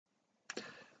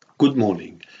Good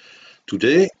morning.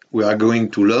 Today we are going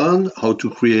to learn how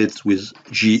to create with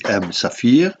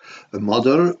GmSAFIR a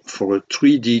model for a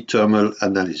 3D thermal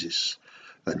analysis.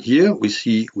 And here we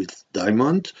see with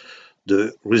diamond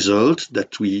the result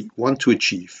that we want to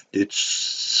achieve.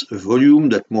 It's a volume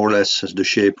that more or less has the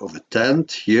shape of a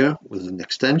tent here with an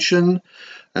extension,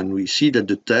 and we see that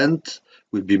the tent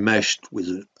will be meshed with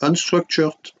an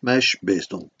unstructured mesh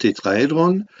based on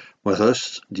tetrahedron,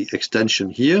 whereas the extension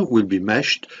here will be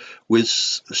meshed with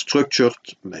a structured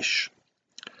mesh.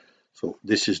 So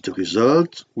this is the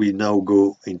result. We now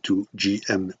go into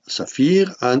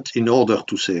GmSAFIR, and in order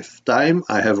to save time,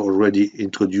 I have already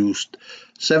introduced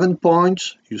 7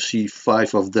 points. You see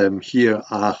 5 of them here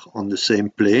are on the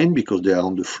same plane because they are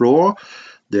on the floor.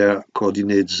 Their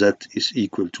coordinate z is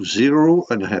equal to 0,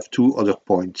 and I have 2 other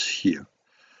points here.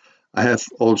 I have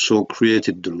also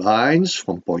created the lines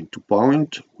from point to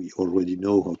point. We already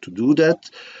know how to do that,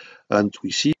 and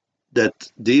we see that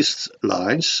these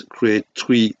lines create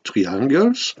 3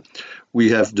 triangles.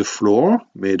 We have the floor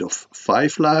made of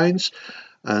 5 lines,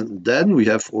 and then we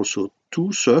have also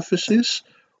 2 surfaces.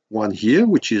 One here,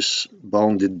 which is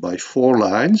bounded by 4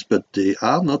 lines, but they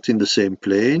are not in the same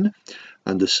plane,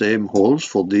 and the same holds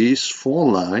for these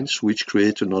 4 lines, which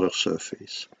create another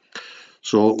surface.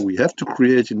 So we have to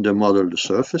create in the model the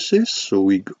surfaces. So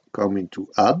we come into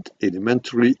add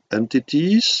elementary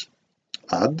entities,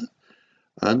 add,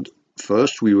 and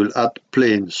first we will add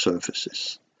plane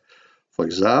surfaces. For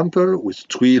example, with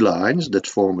 3 lines that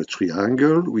form a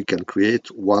triangle, we can create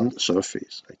 1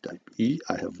 surface. I type E,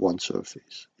 I have 1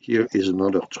 surface. Here is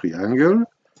another triangle.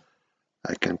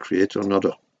 I can create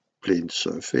another plane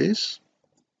surface,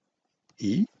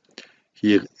 E.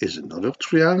 Here is another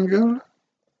triangle.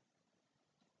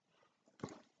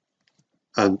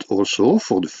 And also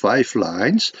for the 5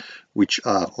 lines which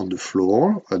are on the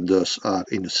floor and thus are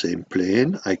in the same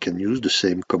plane, I can use the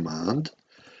same command,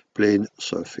 plane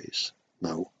surface.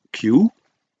 Now Q,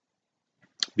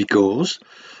 because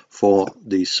for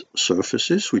these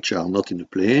surfaces which are not in the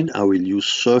plane, I will use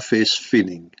surface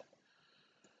filling.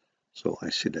 So I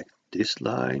select this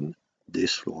line,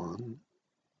 this one,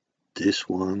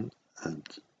 and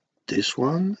this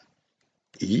one,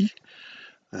 E.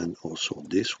 And also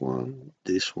this one, and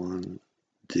this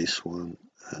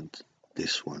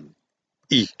one,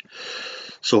 E.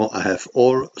 So I have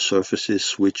all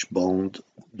surfaces which bound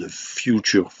the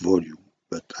future volume,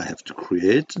 but I have to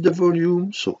create the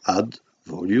volume, so add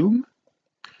volume.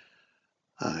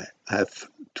 I have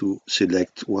to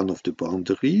select one of the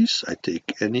boundaries. I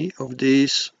take any of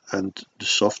these, and the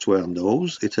software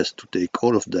knows it has to take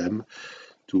all of them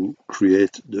to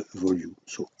create the volume.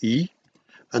 So E,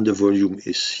 and the volume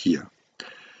is here.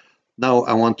 Now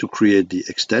I want to create the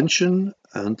extension,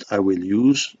 and I will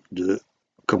use the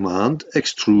command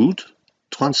Extrude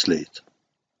Translate.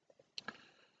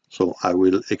 So I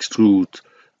will extrude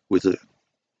with an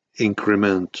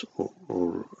increment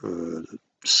or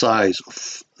size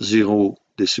of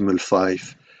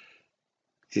 0.5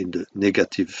 in the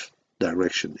negative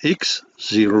direction X,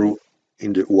 0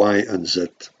 in the Y and Z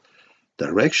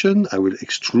direction. I will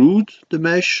extrude the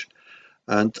mesh,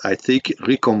 and I think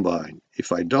recombine.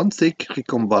 If I don't think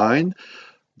recombine,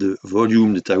 the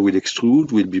volume that I will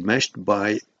extrude will be meshed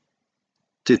by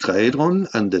tetrahedron,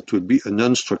 and that will be an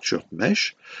unstructured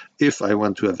mesh. If I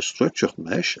want to have a structured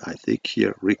mesh, I think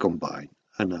here recombine,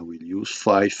 and I will use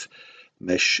 5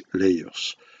 mesh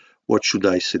layers. What should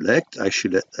I select? I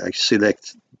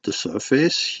select the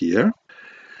surface here.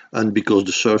 And because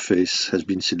the surface has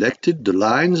been selected, the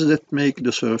lines that make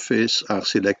the surface are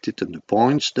selected, and the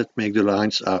points that make the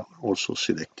lines are also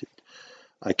selected.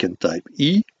 I can type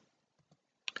E,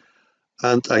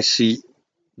 and I see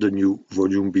the new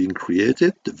volume being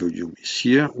created. The volume is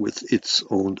here with its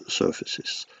own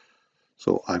surfaces.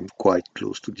 So I'm quite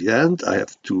close to the end. I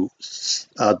have to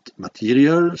add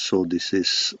material, so this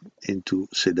is into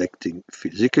selecting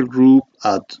physical group,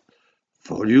 add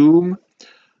volume.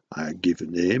 I give a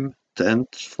name,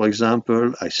 tent, for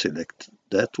example. I select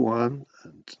that one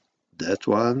and that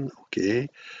one, okay,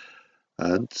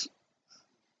 and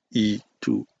E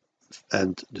to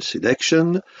end the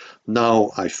selection.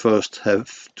 Now I first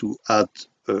have to add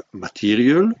a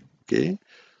material, okay,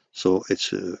 so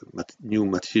it's a new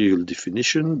material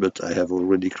definition, but I have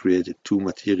already created 2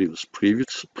 materials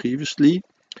previously.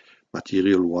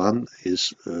 Material 1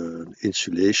 is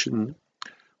insulation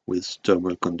with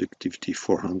thermal conductivity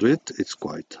 400, it's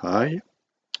quite high.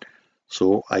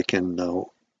 So I can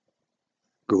now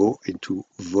go into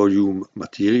volume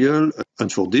material,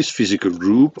 and for this physical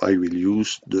group I will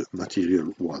use the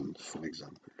material 1, for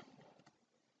example.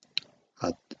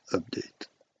 Add update.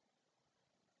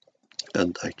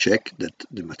 and I check that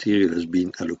the material has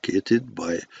been allocated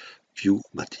by view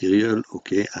material.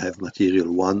 Okay, I have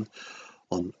material 1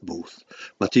 on both.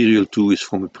 Material 2 is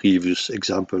from a previous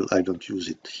example, I don't use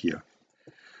it here.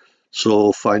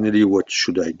 So finally, what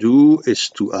should I do is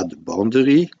to add a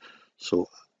boundary. So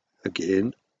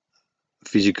again,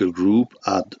 physical group,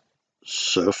 add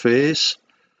surface.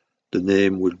 The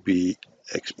name will be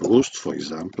exposed, for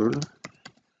example.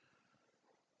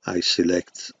 I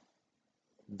select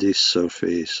this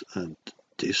surface and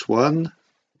this one,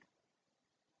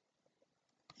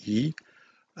 E,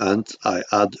 and I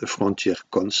add a frontier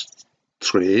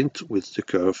constraint with the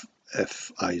curve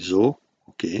FISO.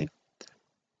 Okay,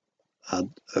 add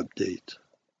update.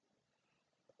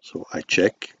 So I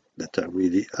check that I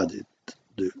really added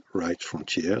the right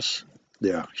frontiers.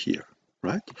 They are here,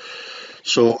 right?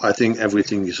 So I think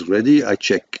everything is ready. I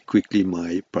check quickly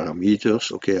my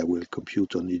parameters. Okay, I will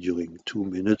compute only during 2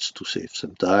 minutes to save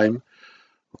some time.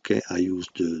 Okay, I use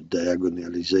the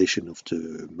diagonalization of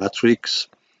the matrix.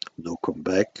 No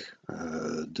comeback.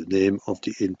 The name of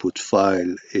the input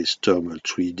file is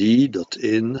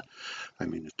Thermal3D.in.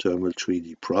 I'm in a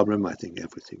Thermal3D problem. I think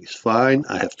everything is fine.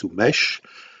 I have to mesh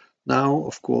now,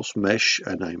 of course, mesh,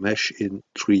 and I mesh in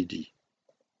 3D.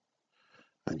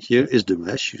 And here is the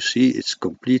mesh. You see it's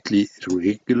completely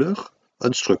irregular,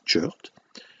 unstructured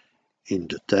in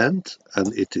the tent,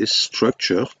 and it is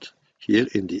structured here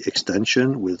in the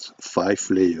extension with 5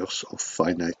 layers of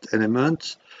finite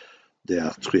elements. They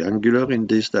are triangular in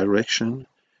this direction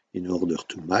in order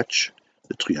to match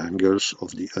the triangles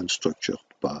of the unstructured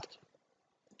part.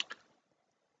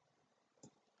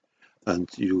 And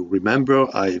you remember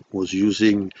I was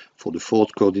using for the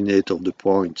 4th coordinate of the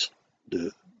point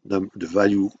the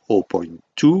value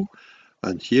 0.2,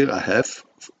 and here I have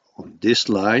on this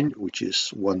line, which is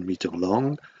 1 meter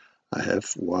long, I have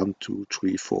 1, 2,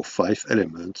 3, 4, 5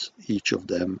 elements, each of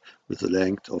them with a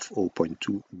length of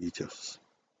 0.2 meters.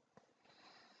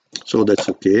 So that's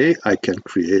okay, I can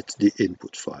create the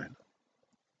input file.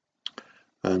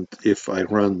 And if I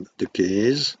run the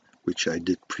case, which I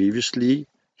did previously,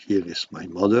 here is my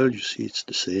model. You see it's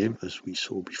the same as we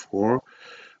saw before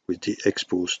with the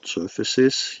exposed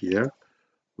surfaces here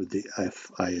with the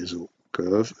FISO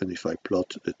curve. And if I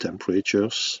plot the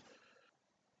temperatures,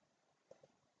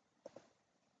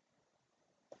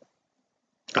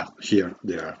 here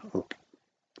they are. Okay.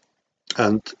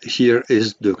 And here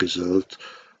is the result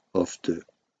of the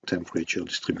temperature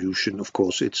distribution. Of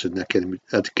course, it's an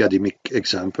academic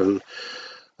example.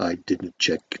 I didn't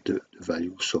check the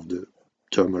values of the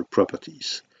thermal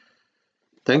properties.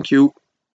 Thank you.